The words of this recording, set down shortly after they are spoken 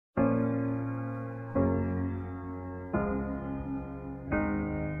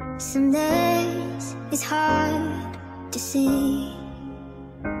Some days it's hard to see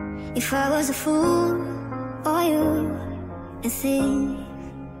if I was a fool or you a thief.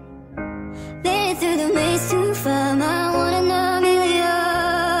 Made it through the maze to find my one in a million.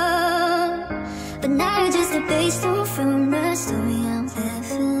 But now you're just a base from the story I'm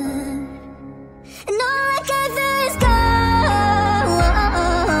living. And all I can do is go.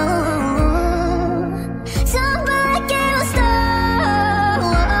 Somebody gave us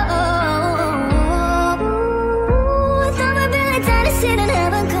Thought we'd be like Dynasty and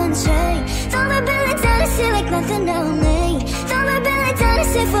heaven couldn't change. Thought we'd be like Dynasty like nothing ever made. Thought we'd be like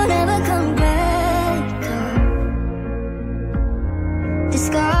Dynasty forever come.